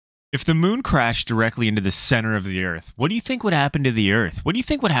If the moon crashed directly into the center of the Earth, what do you think would happen to the Earth? What do you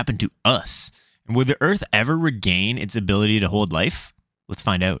think would happen to us? And would the Earth ever regain its ability to hold life? Let's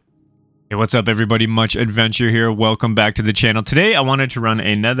find out. Hey, what's up, everybody? Much Adventure here. Welcome back to the channel. Today, I wanted to run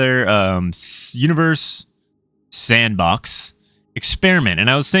another Universe Sandbox experiment. And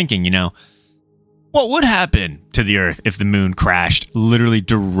I was thinking, what would happen to the Earth if the moon crashed literally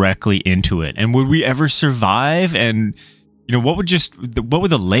directly into it? And would we ever survive? And what would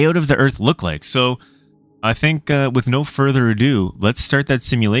the layout of the Earth look like? So I think with no further ado, let's start that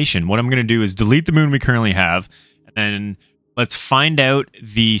simulation. What I'm going to do is delete the moon we currently have, and let's find out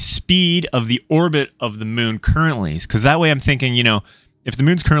the speed of the orbit of the moon currently. Because that way I'm thinking, if the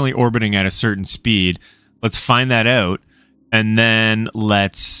moon's currently orbiting at a certain speed, let's find that out, and then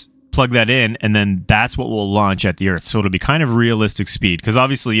let's plug that in, and then that's what will launch at the Earth. So it'll be kind of realistic speed. Because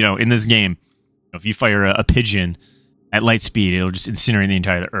obviously, in this game, if you fire a pigeon at light speed, it'll just incinerate the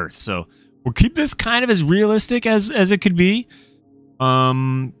entire Earth. So we'll keep this kind of as realistic as it could be.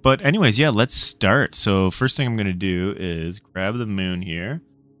 But anyways, yeah, let's start. So first thing I'm going to do is grab the moon here.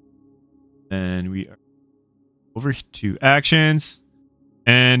 Then we are over to actions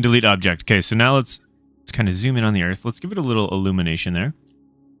and delete object. Okay, so now let's kind of zoom in on the Earth. Let's give it a little illumination there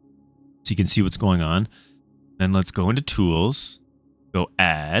so you can see what's going on. Then let's go into tools, go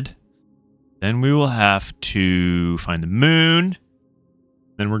add. Then we will have to find the moon.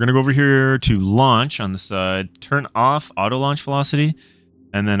 Then we're going to go over here to launch on the side, turn off auto launch velocity.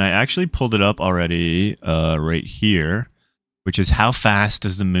 And then I actually pulled it up already right here, which is how fast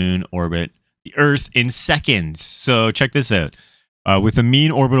does the moon orbit the Earth in seconds. So check this out. With a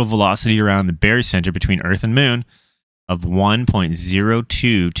mean orbital velocity around the barycenter between Earth and moon of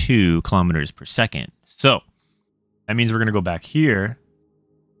 1.022 kilometers per second. So that means we're going to go back here.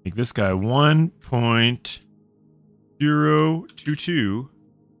 Make this guy 1.022.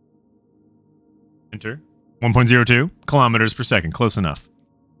 Enter. 1.02 kilometers per second. Close enough.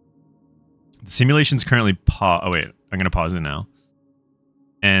 The simulation's currently oh, wait. I'm going to pause it now.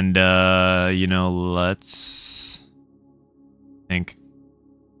 And, let's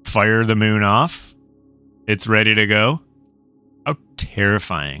fire the moon off. It's ready to go. How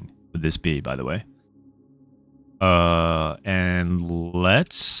terrifying would this be, by the way? And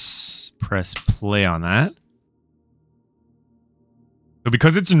let's press play on that. So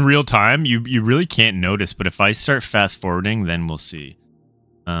because it's in real time, you really can't notice, but if I start fast forwarding, then we'll see.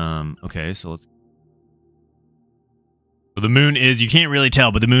 Okay, so let's... So the moon is, you can't really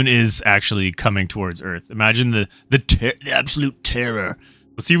tell, but the moon is actually coming towards Earth. Imagine the absolute terror.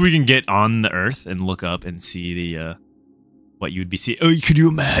 Let's see if we can get on the Earth and look up and see the, what you'd be seeing. Oh, could you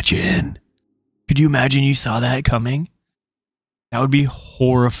imagine? Could you imagine you saw that coming? That would be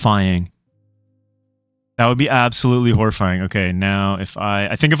horrifying. That would be absolutely horrifying. Okay, now if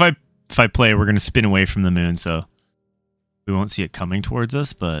I think if I play, we're going to spin away from the moon, so we won't see it coming towards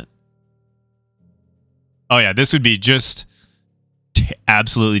us, but... Oh yeah, this would be just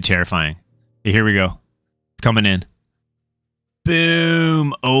absolutely terrifying. Okay, here we go. It's coming in.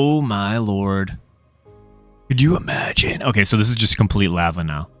 Boom! Oh my lord. Could you imagine? Okay, so this is just complete lava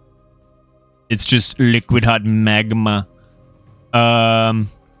now. It's just liquid hot magma.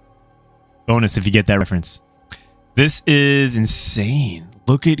 Bonus if you get that reference. This is insane.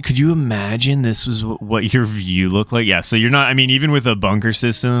 Could you imagine this was what your view looked like? Yeah, so you're not, even with a bunker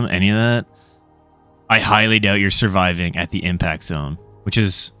system, any of that, I highly doubt you're surviving at the impact zone, which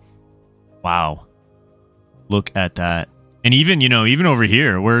is, wow. Look at that. And even, even over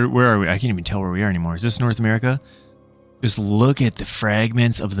here, where are we? I can't even tell where we are anymore. Is this North America? Just look at the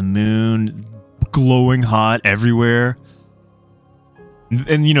fragments of the moon glowing hot everywhere.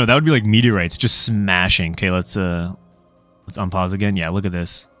 And that would be like meteorites just smashing. Okay, let's unpause again. Yeah, look at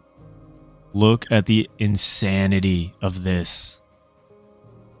this. Look at the insanity of this.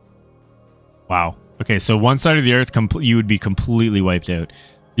 Wow. Okay, so one side of the Earth you would be completely wiped out.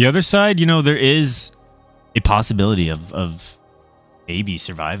 The other side, there is a possibility of maybe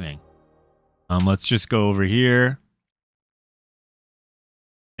surviving. Let's just go over here.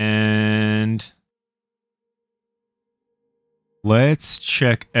 And let's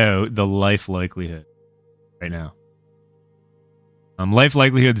check out the life likelihood right now. Life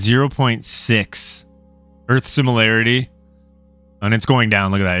likelihood 0.6. Earth similarity. And it's going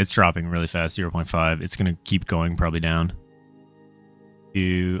down. Look at that. It's dropping really fast. 0.5. It's going to keep going probably down.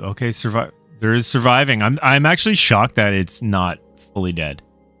 Okay, survive. There is surviving. I'm actually shocked that it's not fully dead.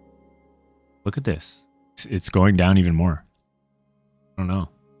 Look at this. It's going down even more. I don't know.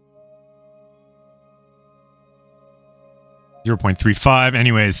 0.35.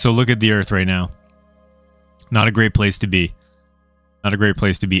 Anyways, so look at the Earth right now. Not a great place to be. Not a great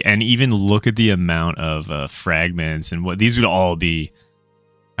place to be. And even look at the amount of fragments and what these would all be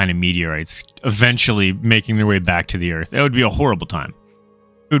kind of meteorites eventually making their way back to the Earth. It would be a horrible time.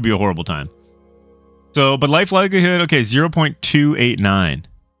 It would be a horrible time. So, but life likelihood, okay, 0.289.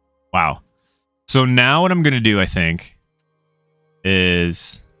 Wow. So now what I'm going to do, I think,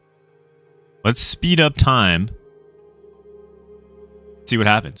 is let's speed up time. See what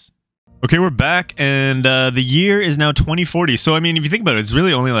happens. Okay, we're back, and the year is now 2040. So, I mean, if you think about it, it's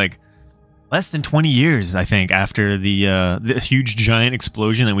really only like less than 20 years, I think, after the huge giant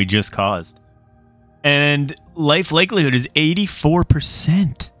explosion that we just caused. And life likelihood is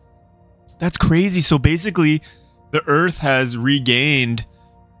 84%. That's crazy. So basically, the Earth has regained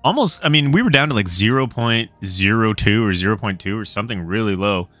almost, I mean, we were down to like 0.02 or 0.2 or something really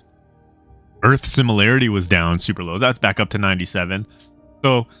low. Earth similarity was down super low. That's back up to 97.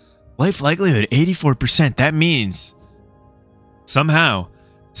 So life likelihood, 84%. That means somehow,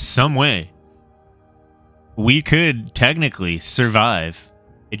 some way, we could technically survive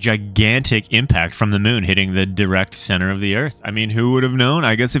a gigantic impact from the moon hitting the direct center of the Earth. I mean, who would have known?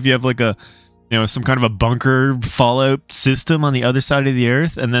 I guess if you have like a, you know, some kind of a bunker fallout system on the other side of the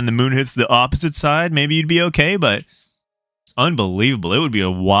Earth, and then the moon hits the opposite side, maybe you'd be okay, but unbelievable. It would be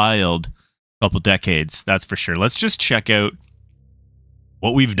a wild couple decades, that's for sure. Let's just check out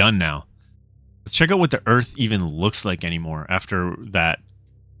what we've done now. Let's check out what the Earth even looks like anymore after that.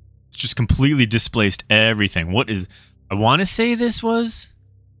 It's just completely displaced everything. What is... I want to say this was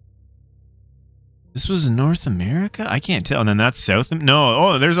North America? I can't tell. And then that's South... No,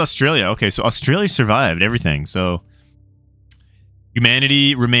 oh, there's Australia. Okay, so Australia survived everything. So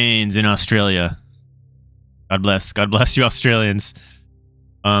humanity remains in Australia. God bless. God bless you, Australians.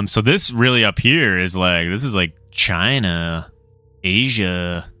 So this really up here is like... This is like China...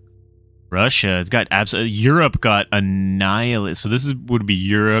 Asia, Russia. It's got absolutely... Europe got annihilated. So this would be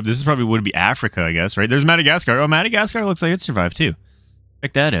Europe. This is probably would be Africa, I guess, right? There's Madagascar. Oh, Madagascar looks like it survived too.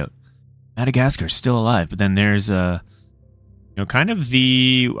 Check that out. Madagascar's still alive. But then there's you know, kind of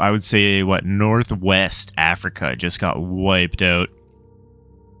the, I would say, what, northwest Africa just got wiped out.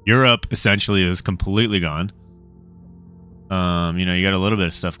 Europe essentially is completely gone. You know, you got a little bit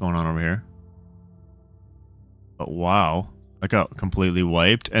of stuff going on over here. But wow. I got completely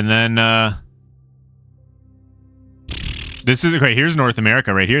wiped. And then, this is, okay, here's North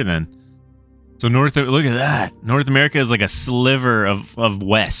America right here then. So look at that. North America is like a sliver of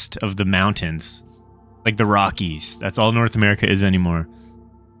west of the mountains. Like the Rockies. That's all North America is anymore.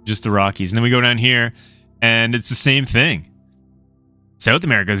 Just the Rockies. And then we go down here, and it's the same thing. South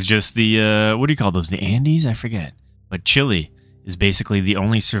America is just the, what do you call those? The Andes? I forget. But Chile is basically the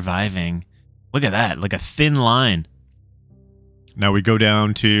only surviving. Look at that. Like a thin line. Now we go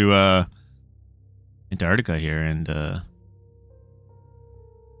down to Antarctica here, and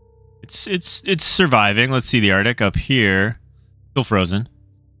it's surviving. Let's see the Arctic up here, still frozen.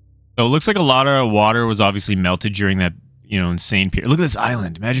 So it looks like a lot of water was obviously melted during that, you know, insane period. Look at this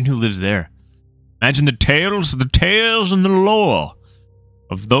island. Imagine who lives there. Imagine the tales and the lore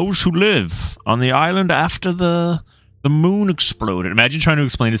of those who live on the island after the moon exploded. Imagine trying to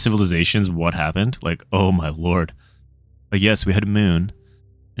explain to civilizations what happened. Like, oh my lord. But yes, we had a moon,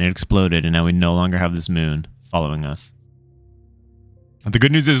 and it exploded, and now we no longer have this moon following us. The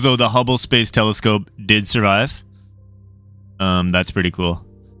good news is, though, the Hubble Space Telescope did survive. That's pretty cool.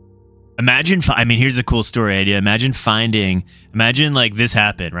 Imagine, I mean, here's a cool story idea. Imagine like this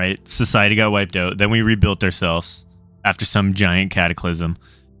happened, right? Society got wiped out, then we rebuilt ourselves after some giant cataclysm.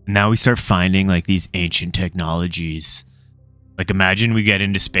 Now we start finding, like, these ancient technologies. Like, imagine we get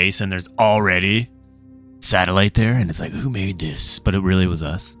into space, and there's already satellite there, and it's like, who made this? But it really was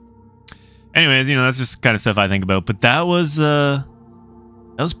us. Anyways, you know, that's just kind of stuff I think about. But that was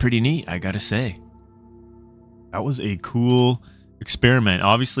pretty neat, I gotta say. That was a cool experiment.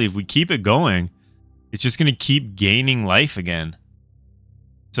 Obviously, if we keep it going, it's just gonna keep gaining life again.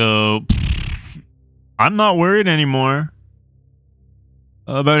 So I'm not worried anymore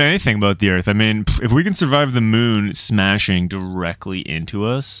about anything about the Earth. I mean, if we can survive the moon smashing directly into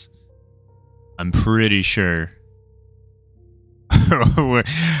us, I'm pretty sure.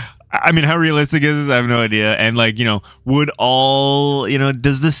 I mean, how realistic is this? I have no idea. And like, you know,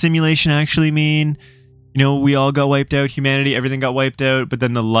 does the simulation actually mean, you know, we all got wiped out, humanity, everything got wiped out, but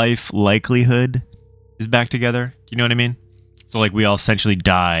then the life likelihood is back together? Do you know what I mean? So like we all essentially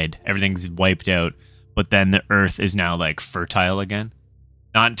died, everything's wiped out, but then the Earth is now like fertile again.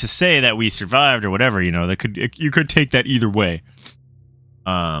 Not to say that we survived or whatever, you know, you could take that either way.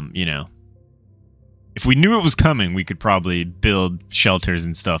 You know. If we knew it was coming, we could probably build shelters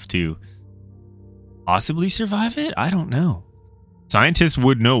and stuff to possibly survive it. I don't know. Scientists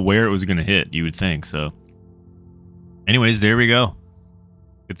would know where it was going to hit, you would think. So anyways, there we go.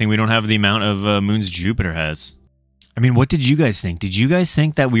 Good thing we don't have the amount of moons Jupiter has. I mean, what did you guys think? Did you guys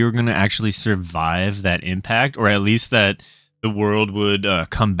think that we were going to actually survive that impact, or at least that the world would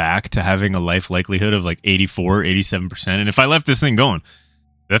come back to having a life likelihood of like 84, 87%? And if I left this thing going,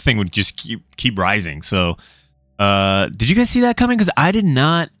 that thing would just keep rising. So did you guys see that coming? Because I did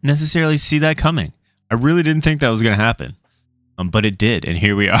not necessarily see that coming. I really didn't think that was going to happen. But it did, and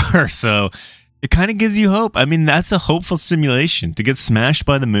here we are. So it kind of gives you hope. I mean, that's a hopeful simulation, to get smashed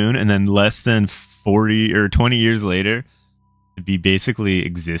by the moon and then less than 40 or 20 years later to be basically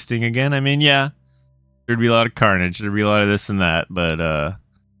existing again. I mean, yeah, there'd be a lot of carnage, there'd be a lot of this and that, but I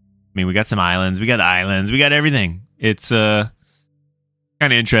mean, we got some islands, we got everything. It's kind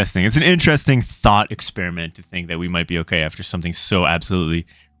of interesting. It's an interesting thought experiment to think that we might be okay after something so absolutely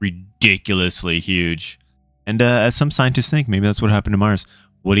ridiculously huge. And as some scientists think, maybe that's what happened to Mars.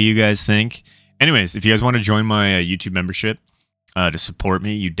 What do you guys think? Anyways, if you guys want to join my YouTube membership to support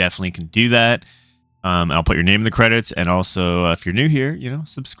me, you definitely can do that. I'll put your name in the credits. And also, if you're new here, you know,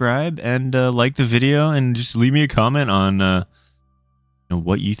 subscribe and like the video and just leave me a comment on you know,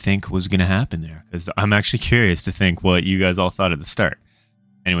 what you think was going to happen there. Because I'm actually curious to think what you guys all thought at the start.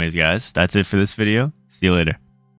 Anyways, guys, that's it for this video. See you later.